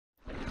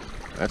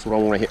That's what I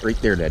want to hit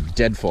right there, that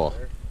deadfall.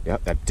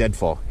 Yep, that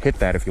deadfall. Hit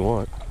that if you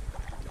want.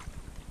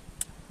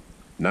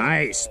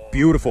 Nice.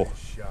 Beautiful.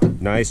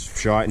 Nice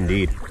shot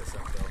indeed.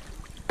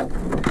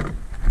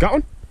 Got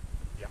one?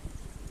 Yeah.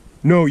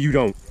 No, you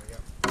don't.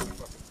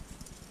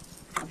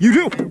 You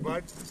do.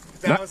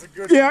 That was a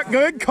good yeah,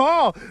 good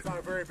call. It's not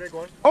a very big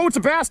one. Oh, it's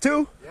a bass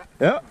too.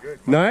 Yeah. Good.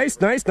 Nice.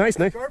 Sharp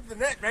the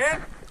net,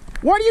 man.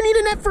 Why do you need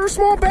a net for a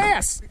small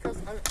bass? Because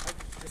I'm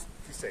just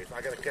too safe. I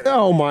gotta get it.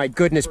 Oh my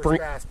goodness,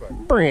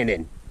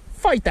 Brandon.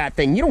 Fight that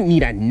thing. You don't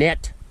need a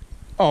net.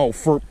 Oh,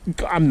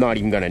 I'm not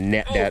even gonna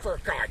net that. Oh,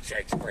 for God's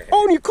sakes, Brandon.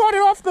 Oh, and you caught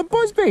it off the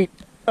buzzbait,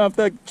 off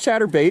the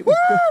chatterbait. Woo!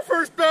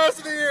 First bass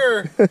of the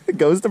year.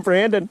 Goes to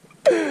Brandon.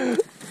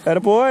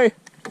 Attaboy.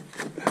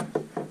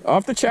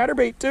 Off the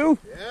chatterbait too.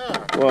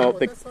 Yeah. Well,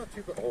 that's not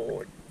too bad.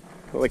 Oh,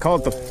 they call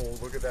it the. Oh,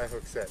 look at that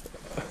hook set.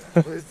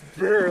 It's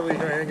barely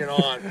hanging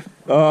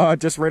on.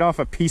 Just right off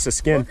a piece of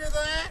skin. Look at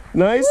that.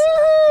 Nice.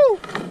 Woo!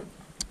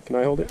 Can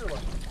I hold it?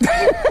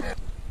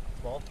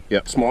 Small?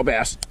 Yep, small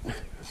bass.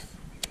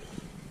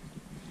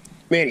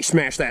 Man, he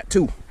smashed that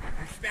too. He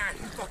smashed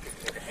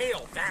fucking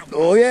hail down.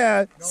 Oh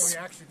yeah. No, he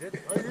actually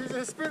didn't. Oh, he used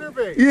a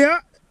spinnerbait. Yeah.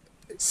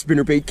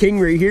 Spinnerbait king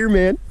right here,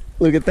 man.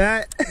 Look at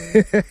that. By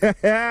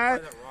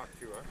that rock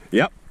too, huh?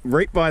 Yep,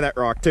 right by that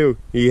rock too.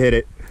 He hit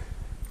it.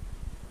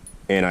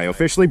 And I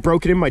officially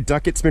broke it in my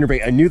ducket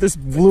spinnerbait. I knew this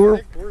lure.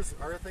 I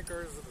think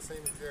ours is the same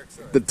exact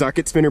size. The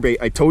ducket spinnerbait.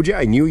 I told you,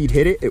 I knew you'd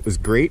hit it. It was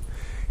great.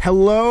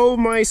 Hello,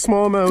 my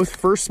smallmouth.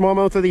 First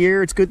smallmouth of the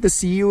year. It's good to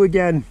see you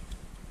again.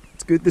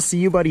 It's good to see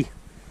you, buddy.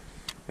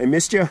 I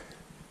missed you.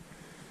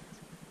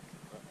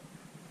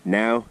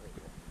 Now,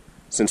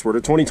 since we're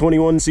the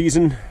 2021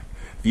 season,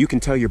 if you can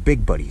tell your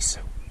big buddies.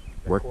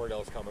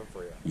 Cordell's coming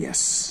for you.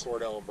 Yes.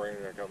 Cordell and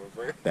Brandon are coming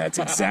for you. That's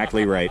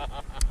exactly right.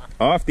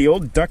 Off the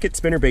old ducket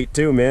spinnerbait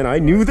too, man. I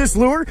knew this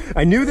lure.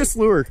 I knew this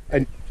lure.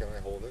 Can I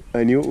hold it?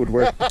 I knew it would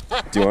work.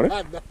 Do you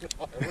want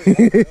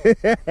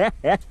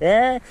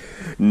it?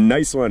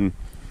 Nice one.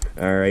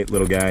 All right,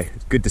 little guy.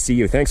 Good to see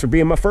you. Thanks for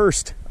being my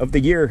first of the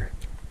year.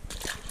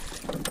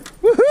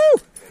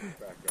 Woohoo!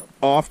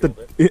 Off the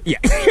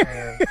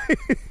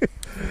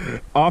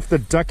off the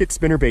ducket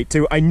spinnerbait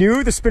too. I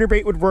knew the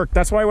spinnerbait would work.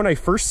 That's why when I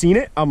first seen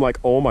it, I'm like,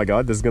 oh my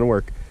god, this is gonna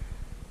work.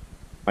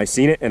 I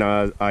seen it and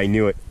I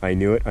knew it. I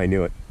knew it. I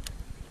knew it.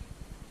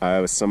 I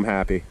was so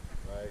happy.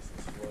 Nice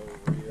and slow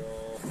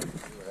reel. See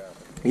what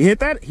happens. He hit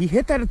that. He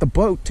hit that at the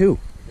boat too.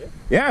 Yeah.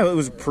 Yeah,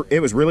 it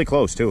was really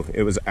close too.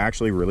 It was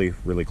actually really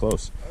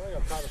close. I don't think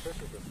I've caught a fish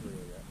with this reel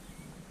yet.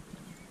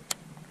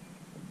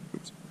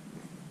 Oops.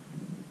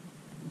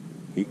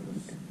 This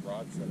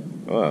rod setup.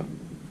 Oh,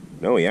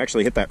 no, he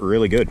actually hit that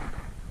really good.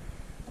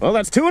 Well,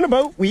 that's two in a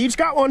boat. We each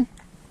got one.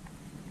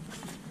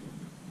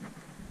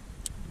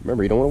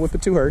 Remember, you don't want to whip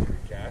it too hard.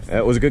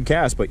 That was a good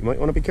cast, but you might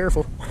want to be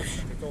careful.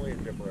 It's only a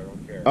dipper, I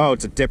don't care. Oh,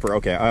 it's a dipper.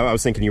 Okay, I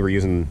was thinking you were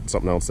using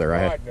something else there.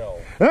 God, no.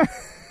 I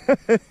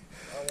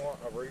want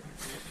a rate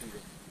sheet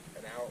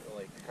an hour,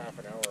 like half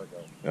an hour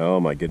ago. Oh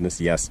my goodness,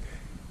 yes.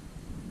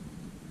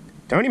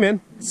 Tony,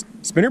 man,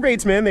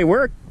 spinnerbaits, man, they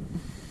work.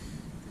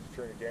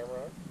 Turn the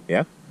camera on?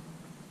 Yeah.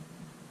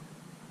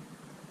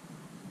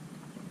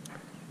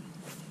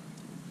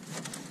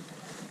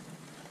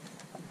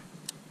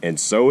 And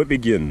so it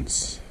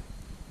begins.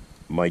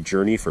 My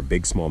journey for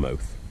big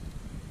smallmouth.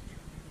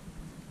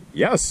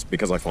 Yes,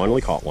 because I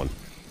finally caught one.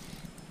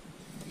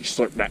 He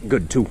slipped that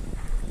good too. I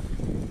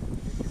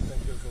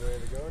think that's the way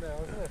to go now,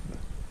 isn't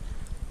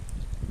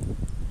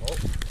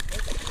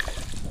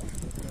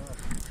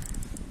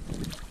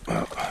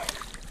it?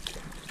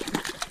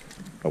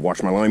 I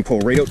watch my line pull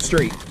right out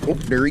straight. Oh,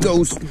 there he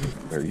goes.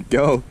 There you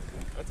go.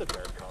 That's a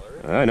dark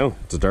color. I know.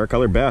 It's a dark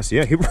colored bass.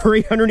 Yeah, he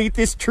right underneath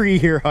this tree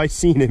here. I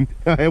seen him.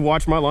 I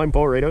watched my line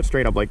pull right out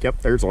straight. I'm like,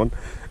 yep, there's one.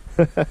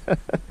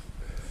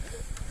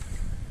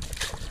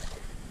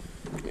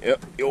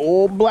 Yep, the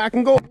old black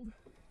and gold.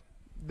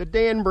 The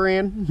Dan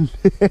brand.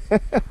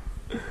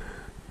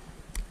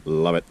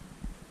 Love it.